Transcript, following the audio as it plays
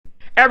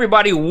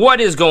Everybody,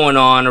 what is going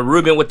on?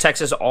 Ruben with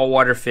Texas All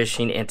Water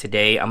Fishing, and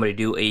today I'm going to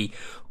do a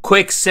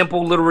quick,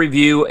 simple little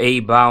review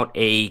about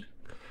a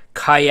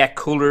kayak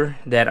cooler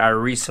that I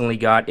recently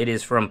got. It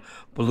is from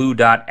Blue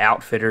Dot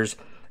Outfitters.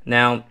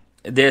 Now,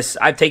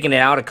 I've taken it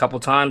out a couple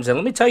times, and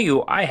let me tell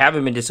you, I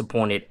haven't been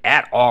disappointed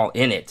at all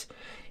in it.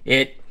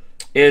 It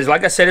is,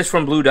 like I said, it's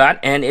from Blue Dot,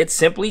 and it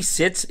simply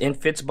sits and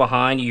fits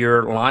behind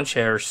your lawn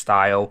chair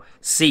style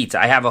seats.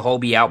 I have a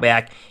Hobie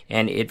Outback,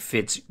 and it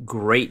fits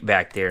great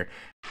back there.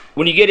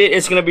 When you get it,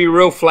 it's going to be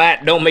real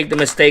flat. Don't make the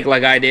mistake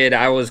like I did.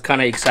 I was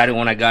kind of excited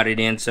when I got it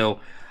in, so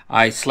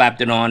I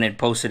slapped it on and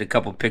posted a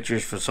couple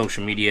pictures for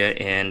social media,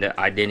 and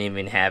I didn't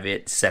even have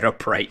it set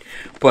up right.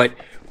 But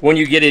when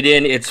you get it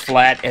in, it's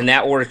flat, and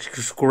that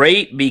works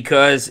great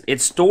because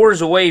it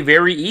stores away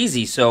very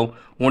easy. So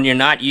when you're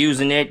not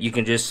using it, you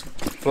can just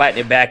flatten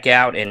it back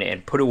out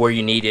and put it where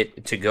you need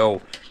it to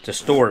go to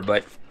store.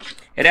 But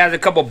it has a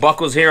couple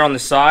buckles here on the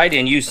side,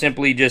 and you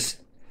simply just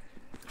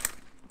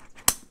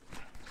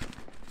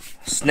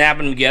snap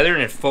them together,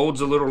 and it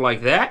folds a little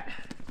like that.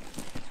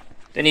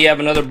 Then you have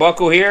another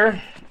buckle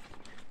here,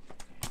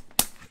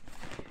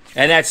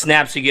 and that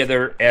snaps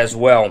together as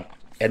well.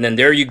 And then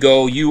there you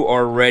go. You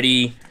are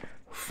ready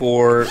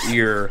for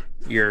your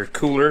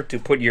cooler, to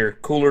put your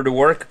cooler to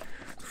work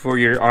for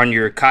on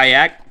your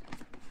kayak.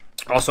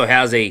 Also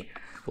has a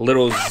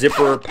little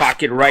zipper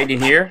pocket right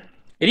in here.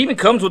 It even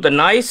comes with a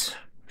nice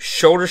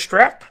shoulder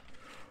strap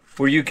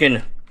where you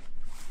can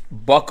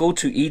buckle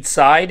to each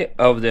side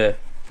of the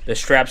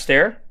straps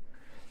there.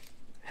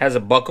 Has a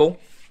buckle,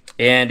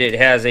 and it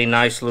has a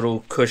nice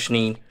little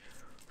cushioning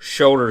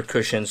shoulder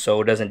cushion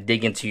so it doesn't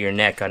dig into your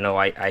neck. I know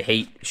I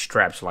hate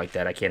straps like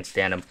that. I can't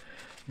stand them.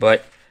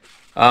 But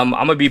I'm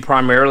going to be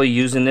primarily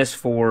using this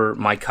for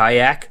my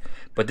kayak,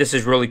 but this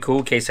is really cool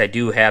in case I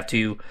do have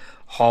to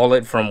haul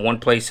it from one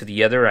place to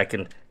the other. I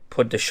can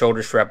put the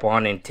shoulder strap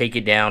on and take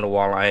it down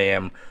while I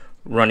am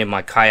running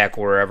my kayak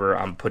wherever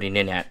I'm putting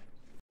in at.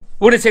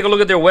 We're going to take a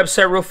look at their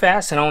website real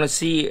fast, and I want to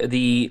see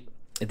the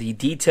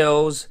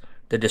details,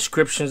 the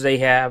descriptions they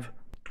have.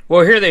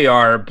 Well, here they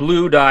are,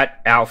 Blue Dot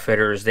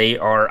Outfitters. They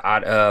are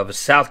out of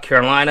South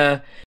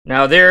Carolina.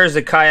 Now, there's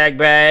a kayak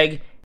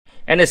bag,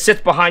 and it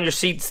sits behind your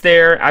seats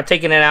there. I've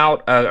taken it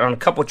out on a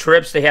couple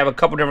trips. They have a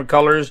couple different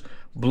colors,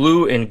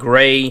 blue and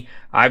gray.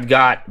 I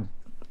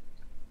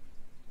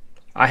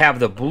have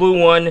the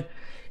blue one.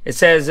 It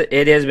says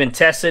it has been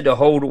tested to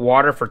hold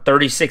water for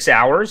 36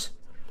 hours.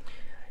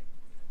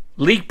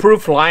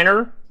 Leak-proof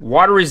liner,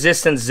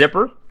 water-resistant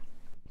zipper.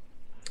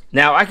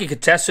 Now, I can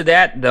contest to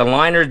that. The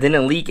liner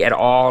didn't leak at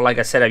all. Like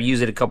I said, I've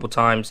used it a couple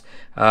times.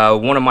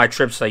 One of my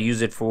trips, I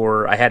used it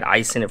I had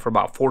ice in it for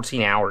about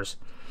 14 hours.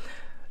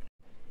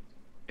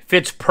 It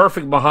fits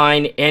perfect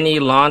behind any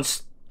lawn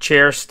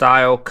chair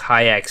style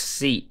kayak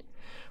seat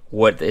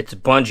with its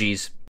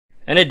bungees.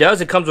 And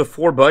it comes with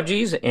 4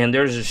 bungees, and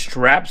there's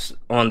straps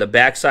on the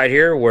back side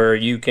here where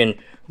you can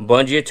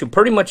bungee it to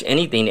pretty much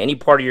anything, any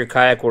part of your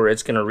kayak where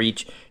it's going to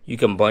reach. You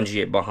can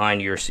bungee it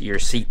behind your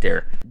seat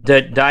there.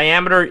 The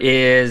diameter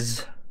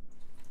is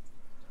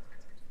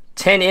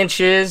 10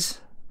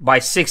 inches by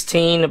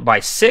 16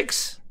 by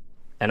 6,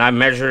 and I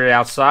measured it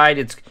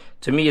outside.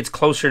 To me, it's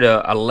closer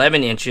to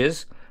 11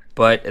 inches,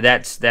 but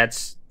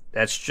that's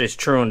just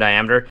true in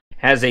diameter.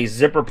 Has a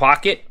zipper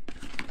pocket,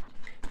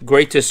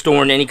 great to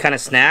store in any kind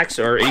of snacks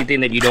or anything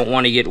that you don't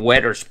want to get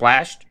wet or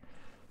splashed.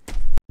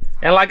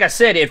 And like I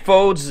said, it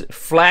folds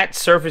flat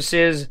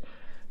surfaces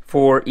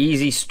for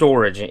easy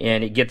storage,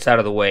 and it gets out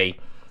of the way.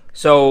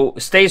 So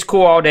stays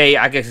cool all day.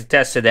 I can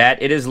attest to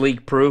that. It is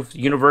leak proof,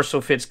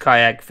 universal fits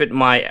kayak, fit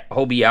my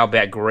Hobie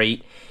Outback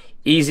great.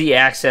 Easy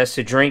access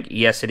to drink,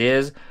 yes it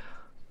is.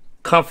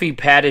 Comfy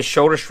padded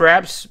shoulder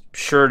straps,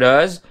 sure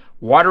does.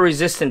 Water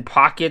resistant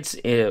pockets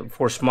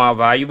for small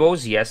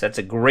valuables, yes, that's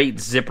a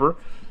great zipper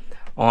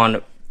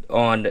on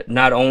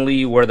not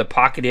only where the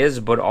pocket is,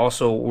 but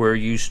also where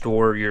you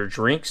store your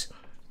drinks.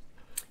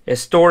 It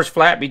stores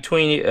flat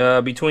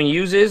between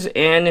uses,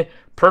 and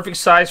perfect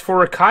size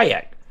for a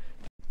kayak.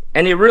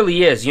 And it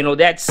really is. You know,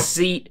 that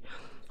seat,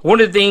 one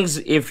of the things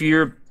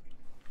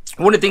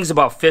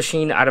about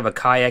fishing out of a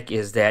kayak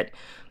is that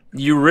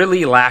you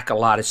really lack a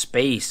lot of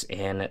space,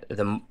 and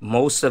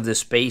most of the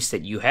space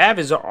that you have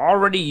is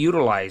already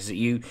utilized.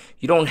 You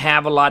don't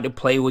have a lot to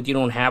play with. You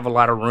don't have a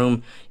lot of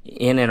room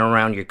in and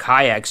around your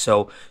kayak.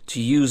 So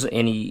to use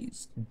any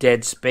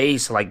dead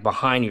space like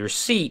behind your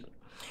seat,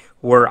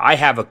 where I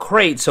have a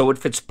crate, so it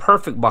fits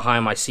perfect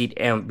behind my seat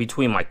and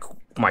between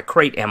my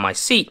crate and my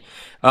seat,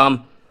 it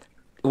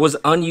was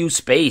unused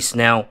space.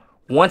 Now,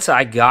 once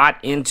I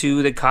got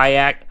into the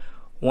kayak,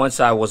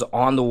 once I was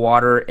on the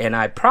water, and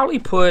I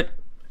probably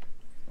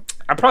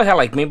had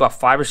like maybe about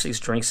 5 or 6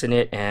 drinks in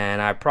it,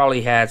 and I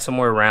probably had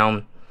somewhere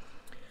around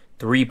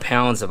 3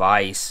 pounds of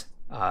ice.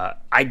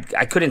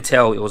 I couldn't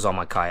tell it was on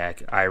my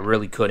kayak. I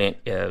really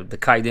couldn't. The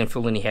kayak didn't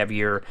feel any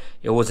heavier.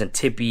 It wasn't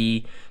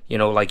tippy. You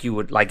know,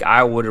 like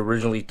I would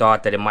originally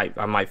thought that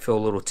I might feel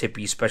a little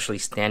tippy, especially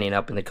standing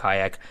up in the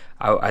kayak.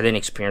 I didn't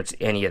experience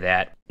any of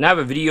that. Now I have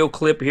a video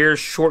clip here,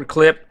 short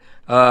clip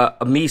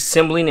me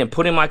assembling and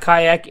putting my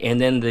kayak,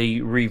 and then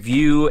the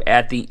review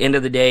at the end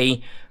of the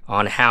day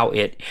on how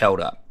it held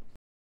up.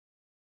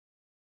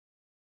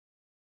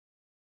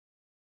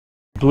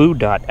 Blue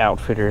Dot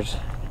Outfitters,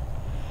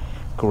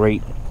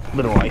 great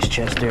little ice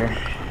chest there,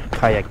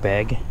 kayak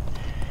bag.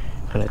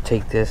 I'm gonna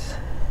take this,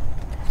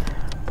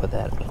 put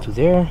that into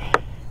there,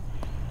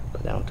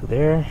 put that into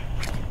there.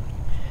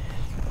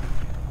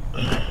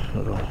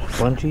 Little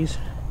bungees.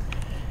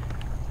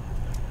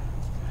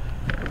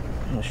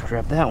 I'm gonna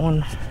strap that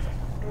one,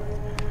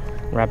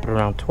 wrap it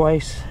around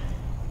twice.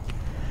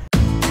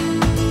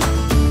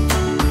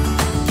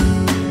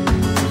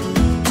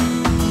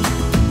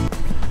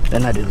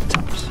 Then I do the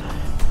tops.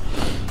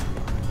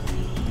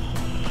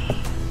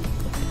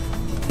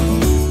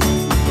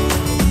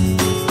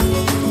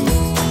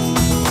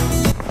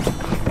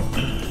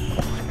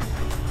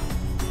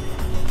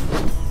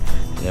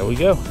 There we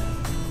go.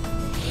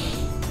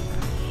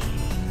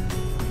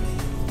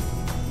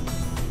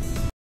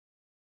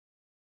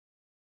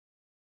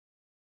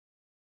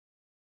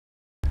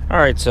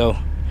 Alright, so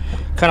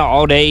kind of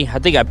all day. I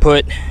think I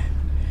put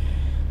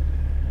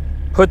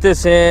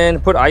this in,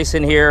 put ice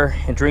in here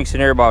and drinks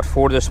in there about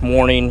 4 this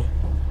morning.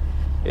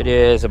 It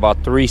is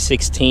about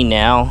 3:16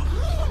 now.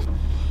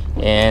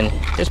 And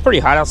it's pretty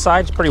hot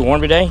outside. It's pretty warm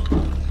today.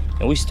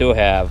 And we still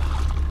have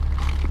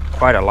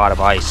quite a lot of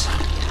ice.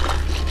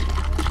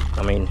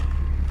 I mean,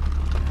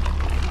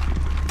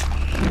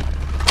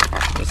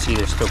 you can see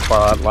there's still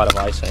quite a lot of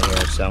ice in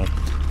here. So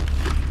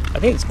I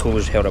think this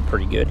cooler's held up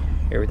pretty good.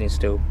 Everything's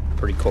still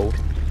pretty cold.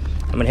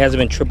 I mean, it hasn't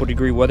been triple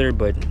degree weather,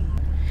 but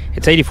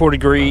it's 87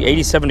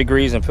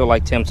 degrees and feel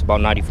like temps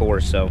about 94,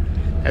 so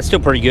that's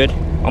still pretty good,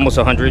 almost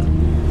 100.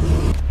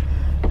 And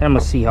I'm gonna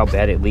see how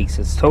bad it leaks.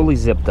 It's totally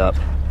zipped up.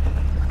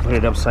 Put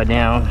it upside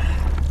down,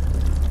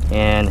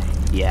 and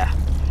yeah,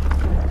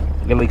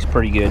 it leaks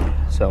pretty good.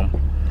 So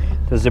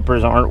the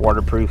zippers aren't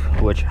waterproof,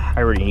 which I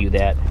already knew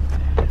that,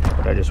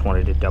 but I just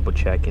wanted to double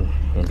check and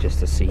just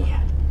to see.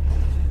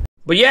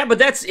 But yeah, but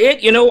that's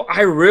it. You know,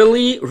 I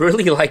really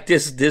like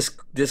this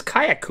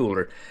kayak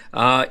cooler.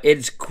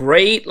 It's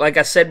great. Like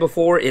I said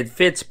before, it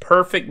fits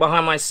perfect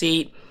behind my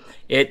seat.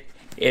 It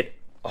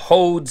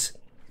holds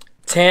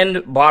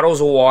 10 bottles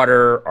of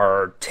water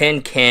or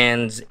 10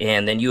 cans,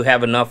 and then you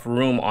have enough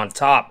room on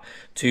top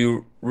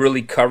to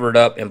really cover it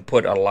up and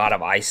put a lot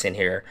of ice in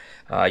here.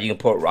 You can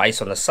put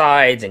ice on the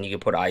sides, and you can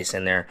put ice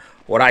in there.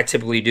 What I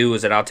typically do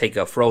is that I'll take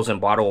a frozen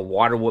bottle of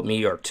water with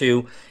me or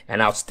two,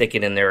 and I'll stick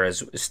it in there,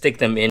 stick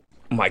them in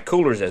my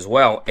coolers as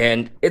well.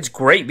 And it's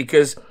great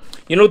because,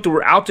 you know,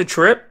 throughout the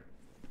trip,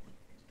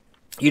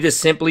 you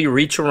just simply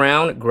reach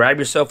around, grab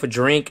yourself a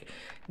drink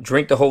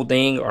the whole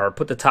thing, or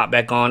put the top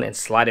back on and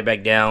slide it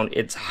back down.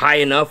 It's high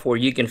enough where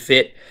you can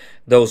fit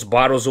those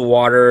bottles of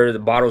water, the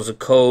bottles of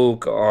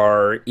Coke,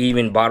 or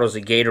even bottles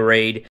of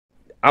Gatorade.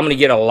 I'm gonna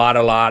get a lot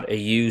of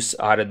use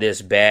out of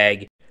this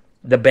bag.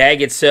 The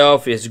bag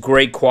itself is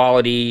great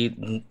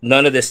quality.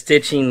 None of the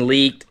stitching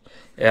leaked.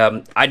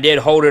 I did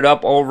hold it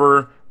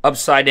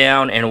upside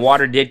down, and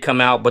water did come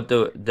out, but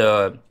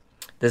the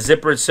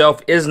zipper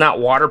itself is not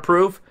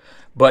waterproof.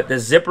 But the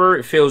zipper,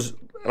 it feels,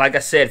 like I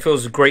said, it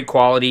feels great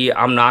quality.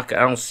 I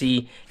don't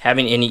see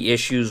having any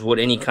issues with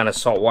any kind of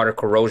saltwater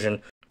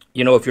corrosion.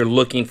 You know, if you're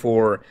looking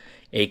for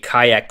a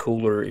kayak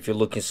cooler, if you're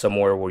looking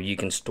somewhere where you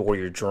can store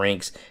your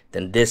drinks,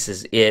 then this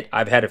is it.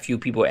 I've had a few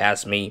people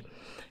ask me,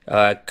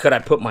 could I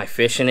put my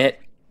fish in it?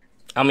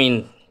 I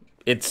mean,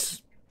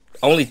 it's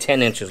only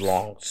 10 inches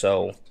long,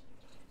 so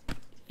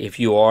if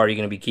you're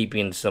going to be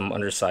keeping some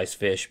undersized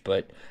fish,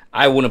 but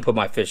I wouldn't put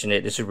my fish in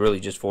it. This is really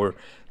just for,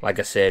 like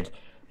I said,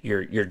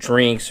 your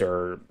drinks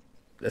or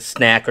a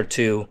snack or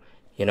two.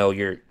 You know,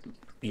 your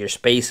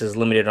space is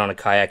limited on a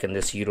kayak, and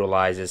this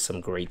utilizes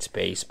some great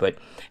space. But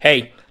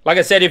hey, like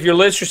I said, if you're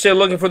interested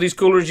looking for these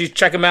coolers, you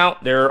check them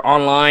out. They're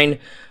online,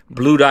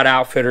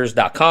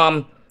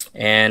 blue.outfitters.com.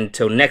 And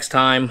till next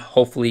time,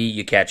 hopefully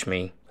you catch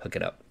me. Hook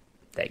it up.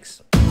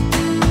 Thanks.